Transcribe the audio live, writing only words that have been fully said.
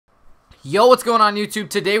Yo, what's going on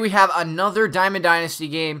YouTube? Today we have another Diamond Dynasty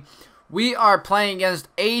game. We are playing against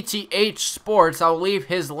ATH Sports. I'll leave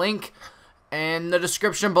his link in the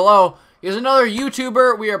description below. He's another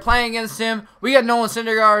YouTuber. We are playing against him. We got Noah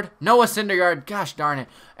Syndergaard, gosh darn it.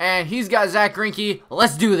 And he's got Zach Greinke.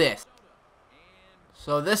 Let's do this.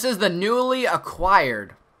 So this is the newly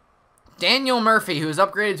acquired Daniel Murphy, who's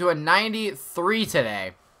upgraded to a 93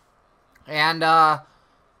 today. And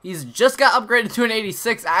he's just got upgraded to an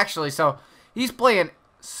 86, actually, so he's playing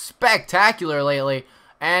spectacular lately.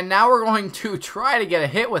 And now we're going to try to get a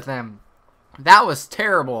hit with him. That was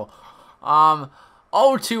terrible. 0-2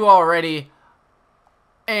 already,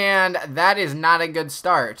 and that is not a good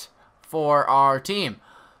start for our team.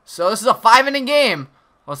 So this is a 5-inning game.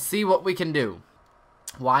 Let's see what we can do.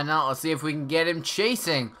 Why not? Let's see if we can get him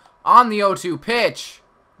chasing on the 0-2 pitch.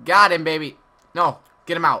 Got him, baby. No,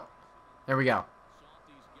 get him out. There we go.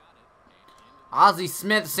 Ozzie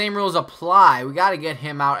Smith, same rules apply. We got to get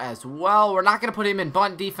him out as well. We're not going to put him in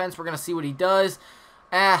bunt defense. We're going to see what he does.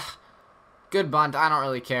 Good bunt. I don't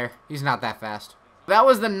really care. He's not that fast. That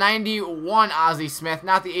was the 91 Ozzie Smith,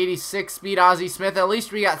 not the 86 speed Ozzie Smith. At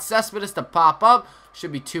least we got Cespedes to pop up.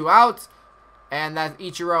 Should be 2 outs. And that's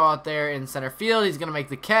Ichiro out there in center field. He's going to make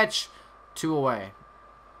the catch. 2 away.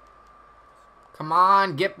 Come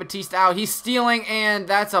on, get Batista out. He's stealing, and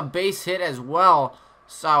that's a base hit as well.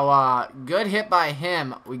 So, good hit by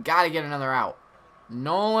him. We got to get another out.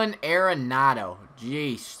 Nolan Arenado.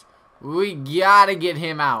 Jeez. We got to get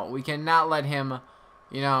him out. We cannot let him,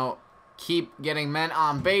 keep getting men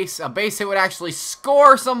on base. A base hit would actually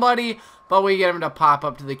score somebody, but we get him to pop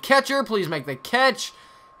up to the catcher. Please make the catch.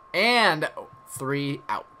 And 3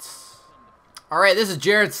 outs. All right, this is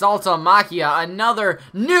Jared SALTALAMACCHIA, another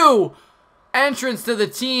new entrance to the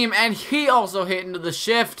team, and he also hit into the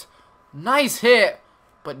shift. Nice hit.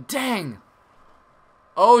 But dang.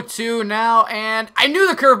 0-2 now, and I knew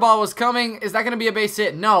the curveball was coming. Is that going to be a base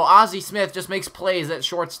hit? No, Ozzie Smith just makes plays at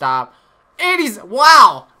shortstop. And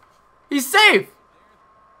wow. He's safe.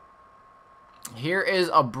 Here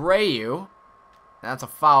is Abreu. That's a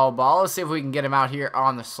foul ball. Let's see if we can get him out here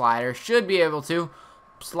on the slider. Should be able to.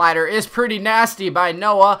 Slider is pretty nasty by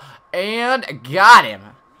Noah, and got him.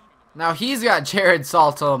 Now he's got Jared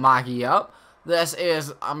SALTALAMACCHIA up. This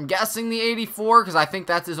is, I'm guessing, the 84, because I think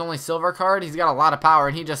that's his only silver card. He's got a lot of power,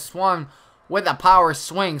 and he just swung with a power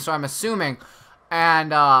swing, so I'm assuming.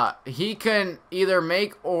 And he can either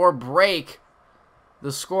make or break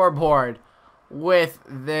the scoreboard with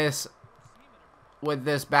this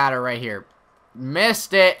batter right here.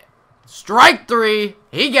 Missed it. Strike 3.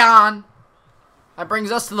 He gone. That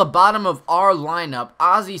brings us to the bottom of our lineup.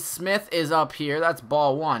 Ozzie Smith is up here. That's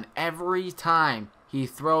ball 1. Every time he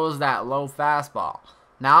throws that low fastball.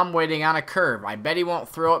 Now I'm waiting on a curve. I bet he won't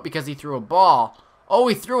throw it because he threw a ball. Oh,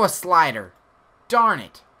 he threw a slider. Darn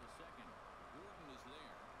it.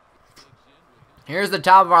 Here's the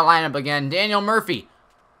top of our lineup again. Daniel Murphy.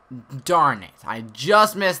 Darn it. I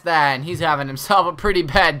just missed that, and he's having himself a pretty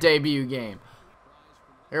bad debut game.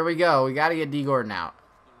 Here we go. We got to get D. Gordon out.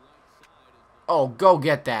 Oh, go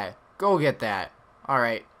get that. Go get that. All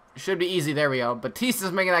right. Should be easy. There we go.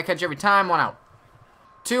 Batista's making that catch every time. 1 out.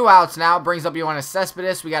 2 outs now. Brings up Yoenis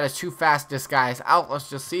Cespedes. We got his 2 fastest guys out. Let's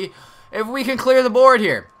just see if we can clear the board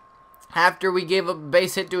here. After we gave a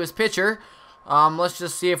base hit to his pitcher, let's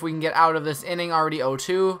just see if we can get out of this inning. Already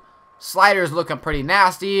 0-2. Slider's looking pretty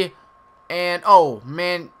nasty. And, oh,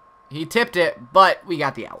 man, he tipped it, but we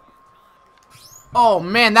got the out. Oh,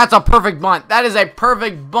 man, that's a perfect bunt. That is a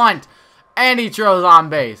perfect bunt. And Ichiro's on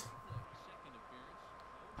base.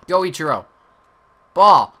 Go, Ichiro.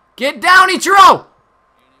 Ball. Get down, Ichiro!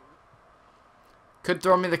 Could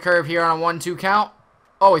throw me the curve here on a 1-2 count.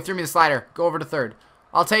 Oh, he threw me the slider. Go over to third.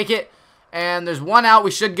 I'll take it. And there's 1 out.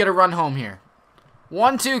 We should get a run home here.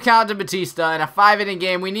 1-2 count to Batista in a 5-inning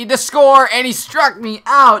game. We need to score, and he struck me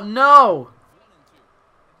out. No.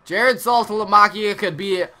 Jared SALTALAMACCHIA could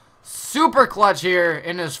be super clutch here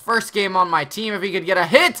in his first game on my team if he could get a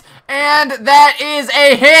hit. And that is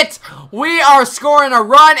a hit. We are scoring a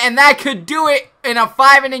run, and that could do it in a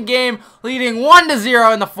 5-inning game, leading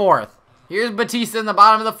 1-0 in the 4th. Here's Batista in the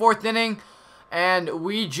bottom of the 4th inning, and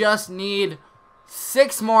we just need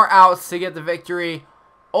 6 more outs to get the victory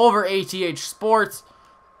over ATH Sports.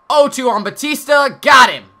 0-2 on Batista.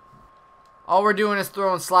 Got him. All we're doing is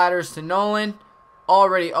throwing sliders to Nolan.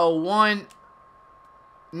 Already 0-1.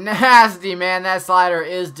 Nasty, man. That slider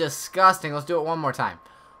is disgusting. Let's do it one more time.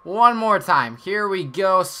 One more time. Here we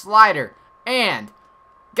go. Slider. And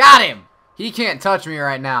got him. He can't touch me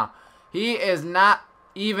right now. He is not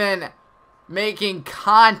even making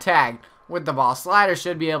contact with the ball. Slider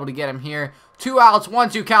should be able to get him here. 2 outs,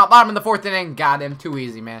 1-2 count. Bottom of the 4th inning. Got him. Too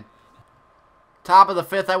easy, man. Top of the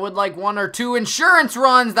 5th, I would like 1 or 2 insurance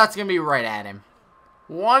runs. That's going to be right at him.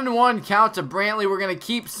 1-1 count to Brantley. We're going to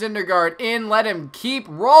keep Syndergaard in. Let him keep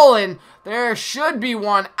rolling. There should be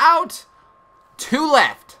 1 out. 2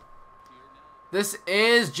 left. This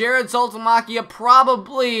is Jared SALTALAMACCHIA,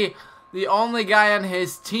 probably the only guy on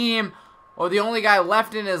his team or the only guy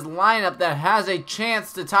left in his lineup that has a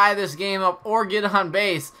chance to tie this game up or get on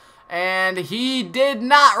base. And he did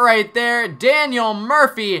not right there. Daniel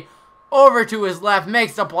Murphy over to his left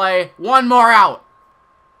makes the play. 1 more out.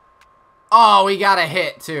 Oh, we got a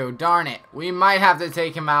hit too. Darn it. We might have to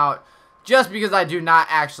take him out just because I do not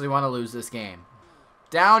actually want to lose this game.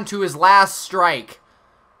 Down to his last strike.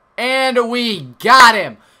 And we got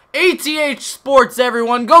him. ATH Sports,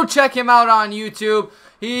 everyone. Go check him out on YouTube.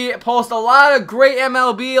 He posts a lot of great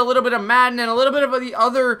MLB, a little bit of Madden, and a little bit of the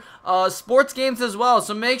other sports games as well.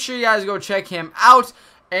 So make sure you guys go check him out.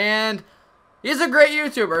 And he's a great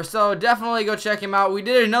YouTuber, so definitely go check him out. We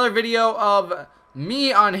did another video of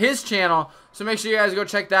me on his channel, so make sure you guys go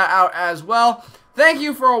check that out as well. Thank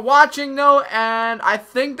you for watching, though, and I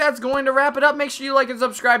think that's going to wrap it up. Make sure you like and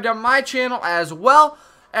subscribe to my channel as well.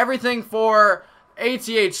 Everything for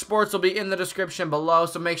ATH Sports will be in the description below,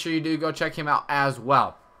 so make sure you do go check him out as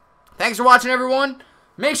well. Thanks for watching, everyone.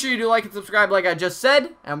 Make sure you do like and subscribe like I just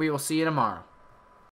said, and we will see you tomorrow.